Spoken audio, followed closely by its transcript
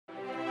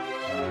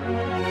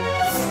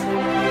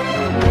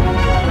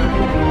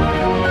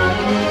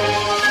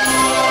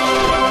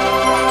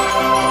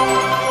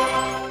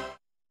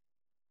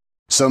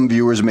Some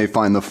viewers may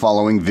find the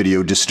following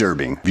video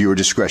disturbing. Viewer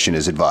discretion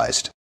is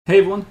advised. Hey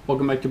everyone,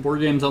 welcome back to Board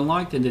Games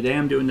Unlocked, and today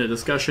I'm doing a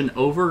discussion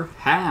over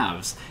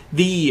Halves,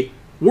 the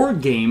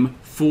word game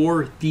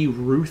for the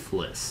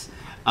Ruthless.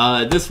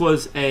 This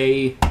was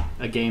a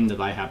game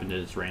that I happened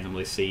to just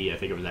randomly see. I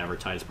think it was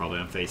advertised probably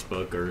on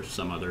Facebook or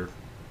some other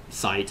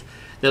site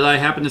that I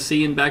happened to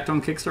see and backed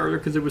on Kickstarter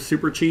because it was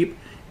super cheap.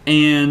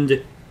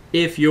 And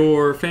if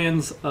you're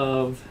fans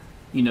of,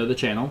 the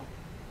channel,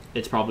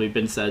 it's probably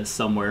been said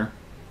somewhere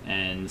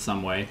in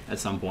some way at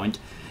some point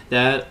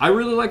that I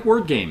really like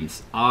word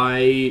games.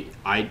 I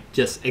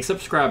just, except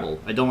Scrabble.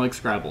 I don't like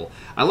Scrabble.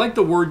 I like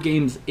the word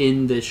games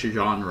in this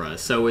genre,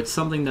 so it's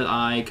something that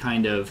I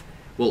kind of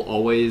will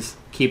always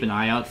keep an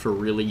eye out for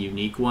really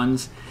unique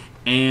ones.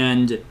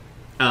 And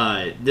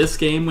this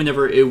game,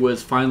 whenever it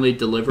was finally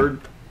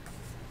delivered,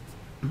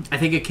 I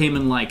think it came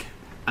in like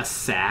a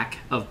sack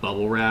of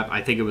bubble wrap.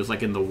 I think it was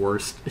like in the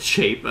worst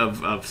shape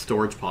of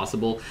storage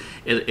possible.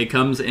 It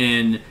comes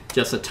in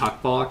just a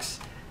tuck box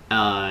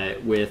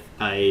with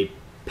a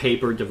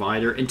paper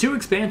divider and 2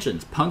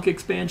 expansions, Punk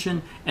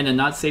expansion and a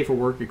Not Safe for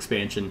Work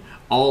expansion,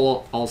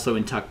 all also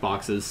in tuck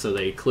boxes, so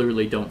they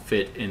clearly don't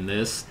fit in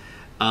this.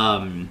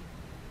 And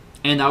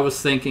I was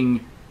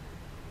thinking,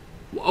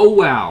 oh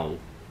wow,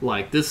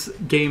 like this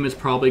game is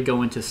probably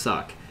going to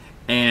suck.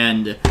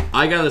 And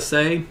I gotta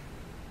say,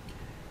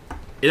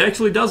 it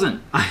actually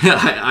doesn't.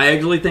 I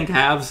actually think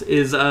Halves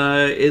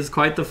is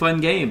quite the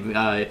fun game.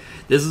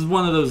 This is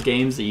one of those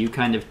games that you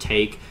kind of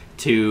take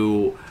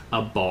to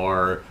a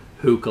bar,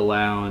 hookah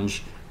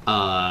lounge,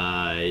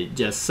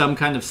 just some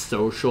kind of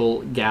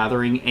social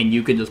gathering, and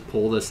you can just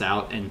pull this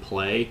out and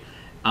play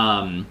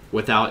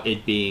without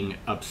it being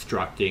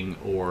obstructing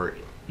or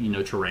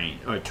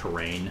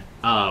terrain.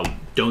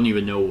 Don't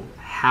even know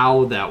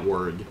how that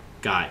word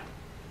got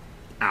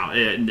out.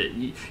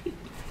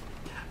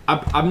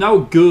 I'm now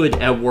good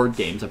at word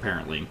games,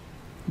 apparently.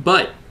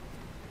 But,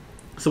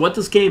 so what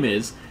this game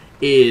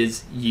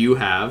is you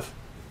have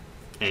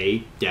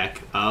a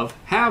deck of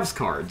Halves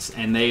cards,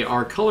 and they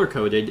are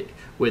color-coded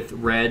with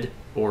red,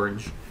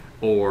 orange,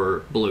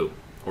 or blue,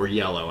 or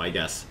yellow, I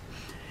guess.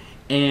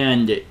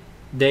 And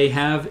they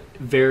have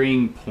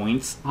varying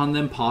points on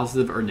them,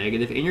 positive or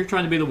negative, and you're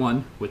trying to be the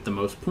one with the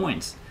most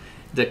points.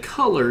 The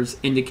colors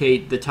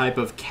indicate the type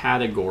of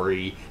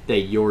category that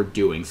you're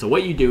doing. So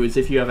what you do is,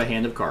 if you have a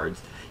hand of cards,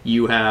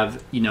 you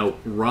have,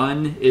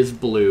 run is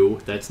blue,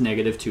 that's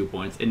 -2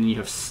 points, and then you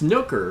have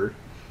snooker,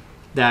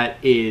 that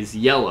is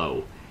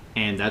yellow,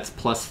 and that's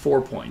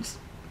 +4 points.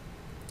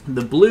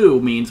 The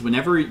blue means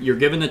whenever you're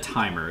given a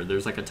timer,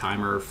 there's like a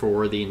timer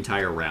for the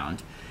entire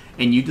round,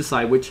 and you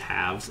decide which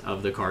halves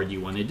of the card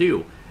you want to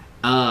do.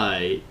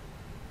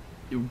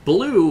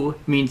 Blue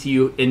means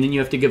and then you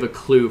have to give a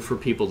clue for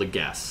people to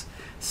guess.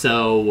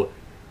 So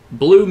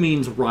blue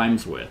means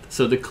rhymes with.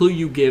 So the clue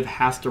you give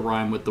has to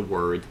rhyme with the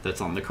word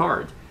that's on the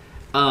card.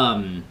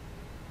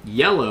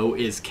 Yellow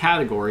is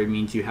category,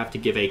 means you have to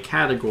give a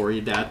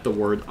category that the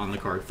word on the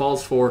card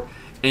falls for.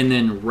 And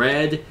then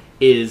red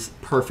is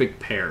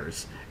perfect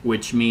pairs,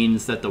 which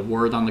means that the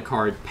word on the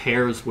card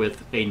pairs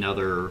with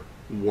another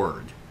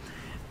word.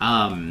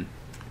 And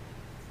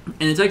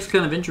it's actually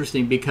kind of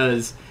interesting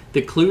because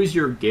the clues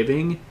you're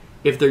giving,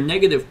 if they're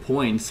negative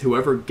points,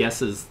 whoever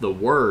guesses the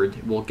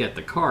word will get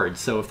the card.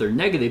 So if they're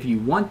negative, you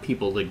want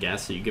people to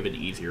guess, so you give an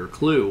easier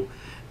clue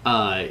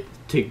to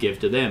give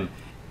to them.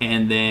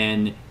 And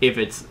then if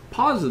it's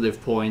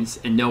positive points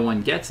and no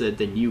one gets it,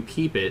 then you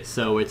keep it.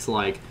 So it's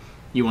like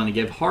you want to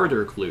give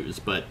harder clues,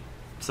 but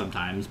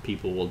sometimes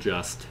people will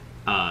just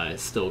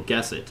still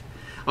guess it.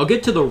 I'll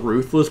get to the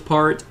ruthless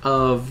part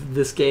of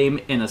this game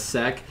in a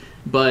sec,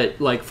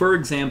 but like for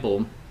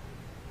example,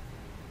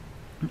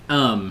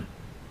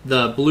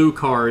 the blue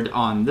card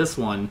on this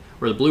one,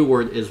 where the blue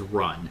word is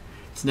run.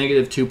 It's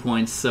 -2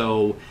 points,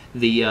 so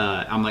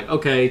I'm like,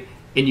 okay,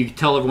 and you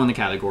tell everyone the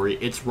category,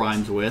 it's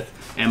rhymes with,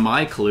 and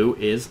my clue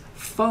is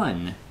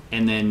fun.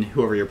 And then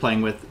whoever you're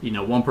playing with,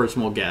 one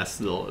person will guess.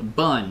 They'll,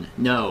 bun,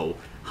 no.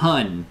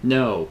 Hun,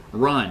 no.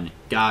 Run,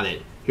 got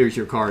it. Here's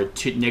your card,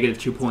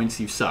 -2 points,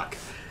 you suck.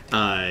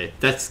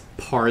 That's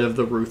part of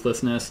the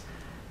ruthlessness.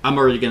 I'm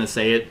already going to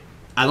say it.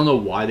 I don't know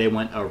why they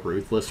went a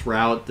ruthless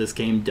route. This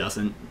game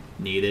doesn't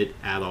need it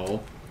at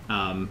all.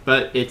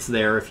 But it's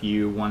there if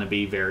you want to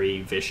be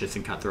very vicious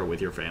and cutthroat with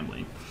your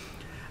family.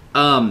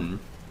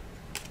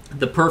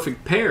 The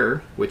perfect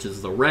pair, which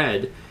is the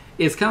red,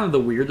 is kind of the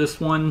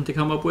weirdest one to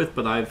come up with,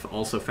 but I've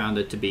also found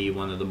it to be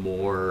one of the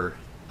more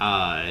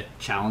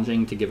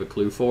challenging to give a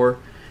clue for.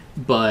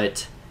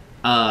 But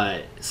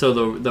so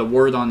the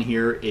word on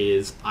here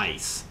is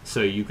ice.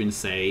 So you can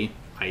say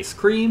ice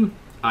cream,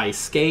 ice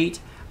skate,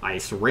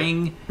 ice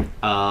ring,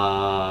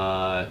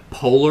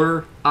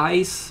 polar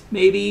ice,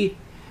 maybe,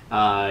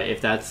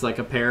 if that's like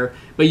a pair.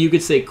 But you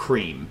could say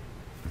cream.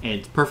 And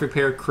it's perfect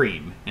pair,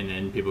 cream. And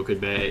then people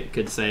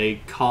could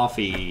say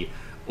coffee,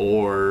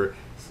 or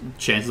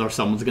chances are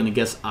someone's going to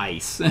guess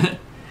ice.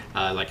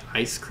 Like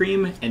ice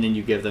cream, and then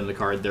you give them the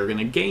card, they're going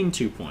to gain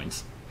 2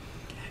 points.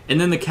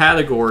 And then the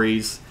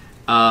categories,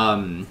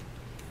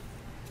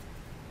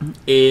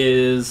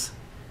 is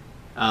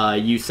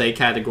you say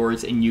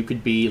categories, and you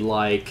could be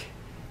like,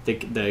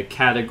 the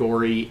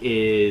category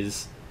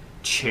is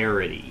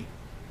charity,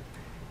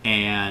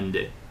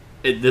 and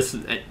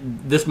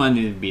this might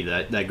need to be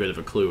that good of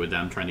a clue that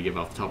I'm trying to give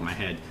off the top of my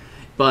head,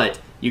 but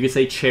you could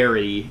say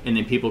charity, and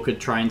then people could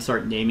try and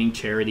start naming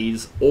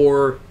charities,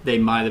 or they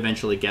might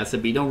eventually guess it,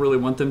 but you don't really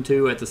want them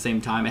to at the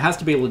same time. It has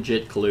to be a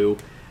legit clue,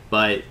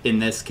 but in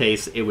this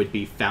case, it would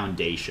be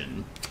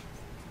foundation.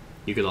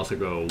 You could also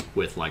go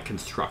with like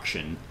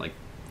construction, like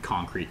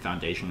concrete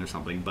foundation or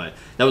something, but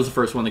that was the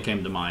first one that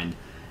came to mind.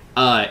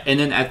 And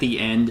then at the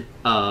end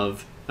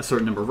of a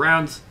certain number of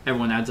rounds,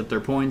 everyone adds up their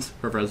points.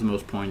 Whoever has the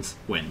most points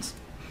wins.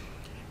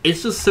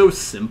 It's just so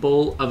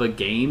simple of a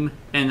game,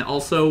 and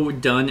also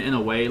done in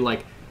a way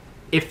like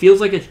it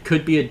feels like it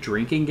could be a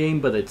drinking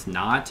game, but it's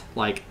not.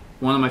 Like,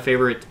 one of my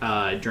favorite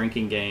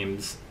drinking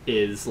games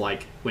is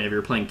like whenever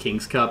you're playing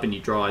King's Cup and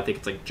you draw, I think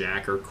it's like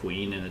Jack or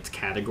Queen, and it's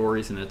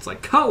categories and it's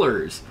like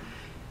colors.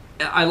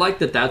 I like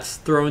that that's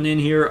thrown in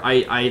here.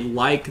 I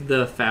like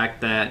the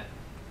fact that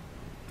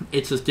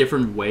it's just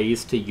different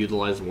ways to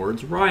utilize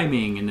words,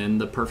 rhyming, and then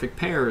the perfect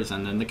pairs,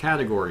 and then the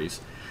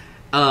categories.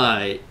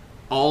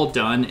 All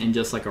done in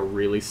just like a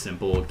really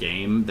simple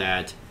game.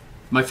 That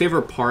my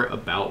favorite part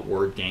about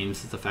word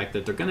games is the fact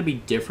that they're going to be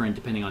different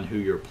depending on who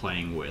you're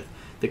playing with.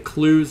 The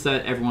clues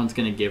that everyone's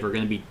going to give are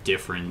going to be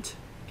different,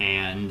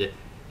 and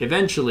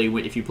eventually,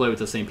 if you play with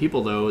the same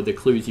people, though, the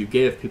clues you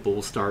give, people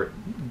will start,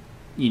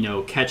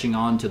 catching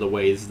on to the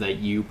ways that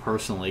you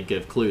personally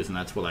give clues, and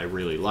that's what I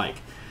really like.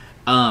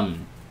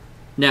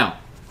 Now,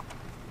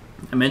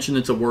 I mentioned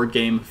it's a word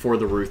game for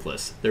the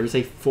Ruthless. There's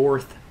a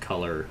fourth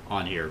color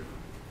on here,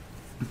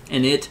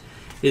 and it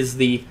is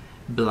the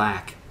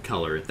black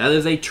color. That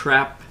is a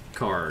trap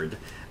card.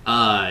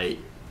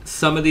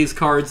 Some of these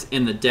cards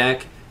in the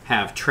deck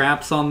have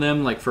traps on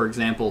them, like, for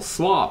example,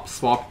 swap.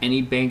 Swap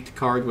any banked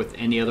card with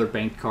any other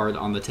banked card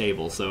on the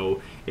table.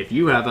 So if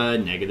you have a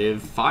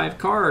 -5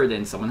 card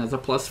and someone has a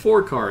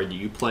 +4 card,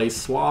 you play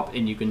swap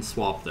and you can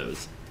swap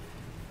those.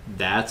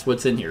 That's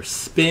what's in here.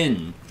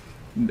 Spin.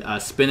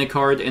 Spin a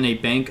card in a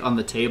bank on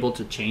the table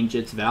to change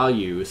its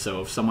value.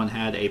 So if someone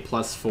had a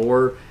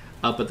 +4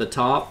 up at the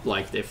top,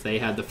 like if they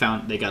had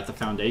they got the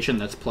foundation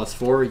that's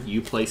 +4,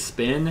 you play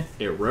spin,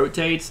 it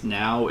rotates,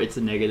 now it's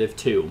a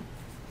 -2.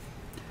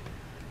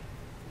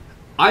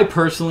 I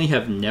personally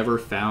have never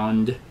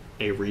found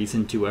a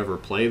reason to ever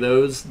play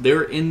those.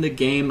 They're in the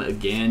game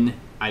again.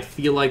 I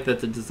feel like that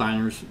the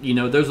designers,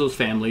 there's those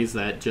families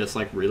that just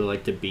like really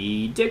like to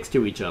be dicks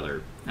to each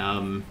other.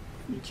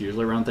 It's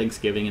usually around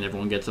Thanksgiving and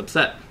everyone gets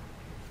upset.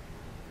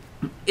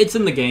 It's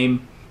in the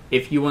game.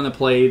 If you want to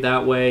play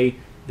that way,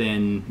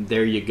 then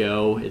there you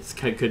go. It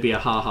could be a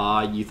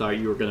haha, you thought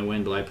you were going to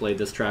win, but I played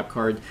this trap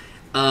card.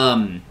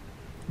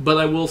 But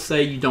I will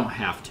say you don't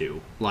have to.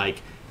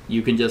 Like,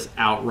 you can just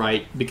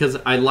outright, because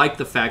I like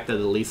the fact that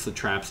at least the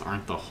traps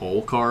aren't the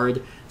whole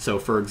card. So,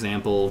 for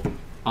example,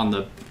 on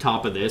the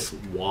top of this,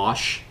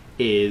 wash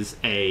is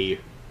a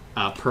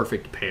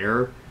perfect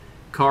pair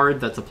card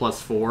that's a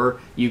 +4.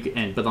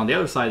 But on the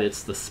other side,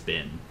 it's the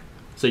spin.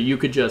 So you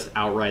could just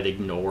outright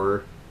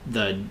ignore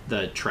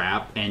the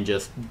trap and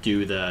just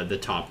do the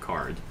top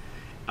card.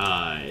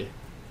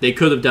 They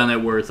could have done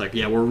it where it's like,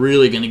 yeah, we're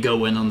really going to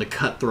go in on the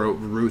cutthroat,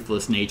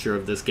 ruthless nature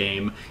of this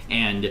game,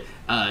 and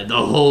the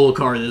whole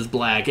card is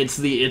black.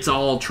 It's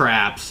all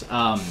traps,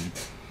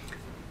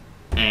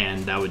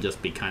 and that would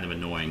just be kind of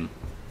annoying.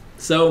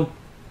 So,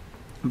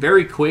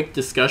 very quick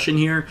discussion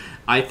here.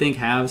 I think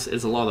Halves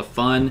is a lot of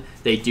fun.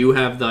 They do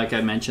have, like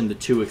I mentioned, the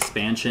 2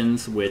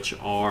 expansions, which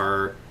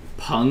are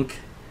Punk.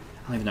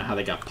 I don't even know how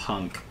they got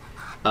Punk.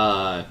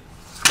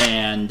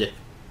 And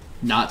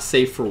Not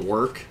Safe for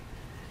Work,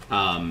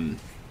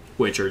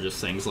 which are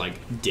just things like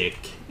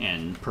Dick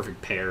and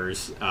Perfect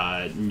Pairs,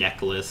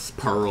 Necklace,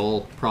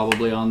 Pearl,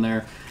 probably on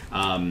there.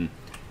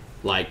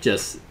 Like,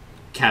 just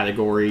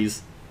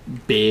categories,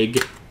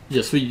 big,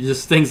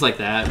 just things like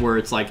that, where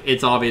it's like,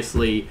 it's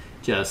obviously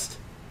just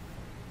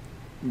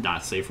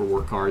not safe for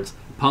work cards.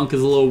 Punk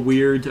is a little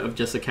weird of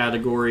just a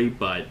category,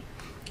 but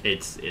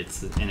it's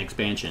an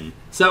expansion.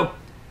 So,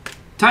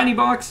 tiny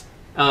box,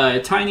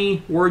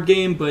 tiny word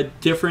game,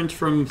 but different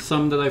from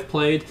some that I've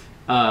played.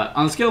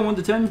 On a scale of 1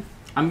 to 10,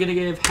 I'm going to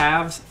give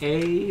Halves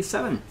a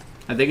 7.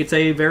 I think it's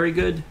a very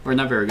good, or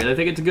not very good, I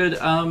think it's a good,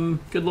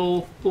 good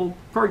little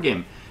card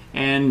game.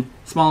 And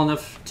small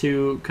enough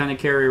to kind of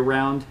carry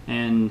around,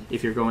 and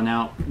if you're going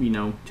out,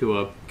 to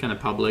a kind of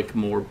public,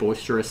 more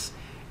boisterous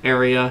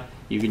area,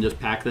 you can just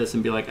pack this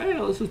and be like, hey,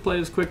 let's just play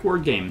this quick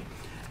word game.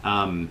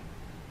 Other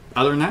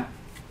than that,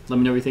 let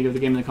me know what you think of the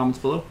game in the comments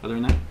below. Other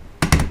than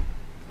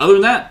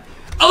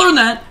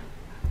that,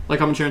 like,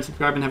 comment, share, and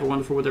subscribe, and have a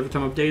wonderful whatever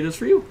time of day it is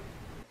for you.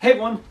 Hey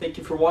everyone, thank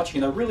you for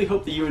watching, and I really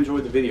hope that you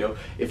enjoyed the video.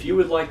 If you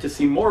would like to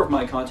see more of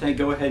my content,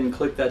 go ahead and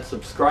click that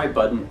subscribe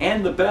button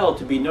and the bell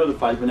to be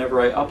notified whenever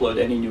I upload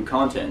any new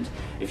content.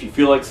 If you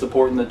feel like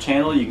supporting the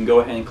channel, you can go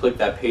ahead and click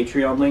that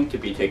Patreon link to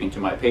be taken to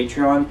my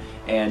Patreon,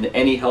 and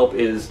any help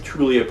is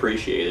truly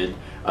appreciated.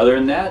 Other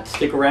than that,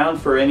 stick around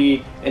for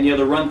any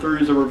other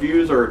run-throughs or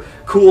reviews or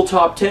cool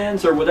top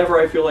 10s or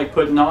whatever I feel like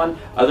putting on.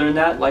 Other than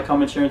that, like,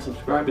 comment, share, and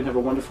subscribe, and have a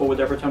wonderful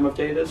whatever time of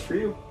day it is for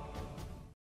you.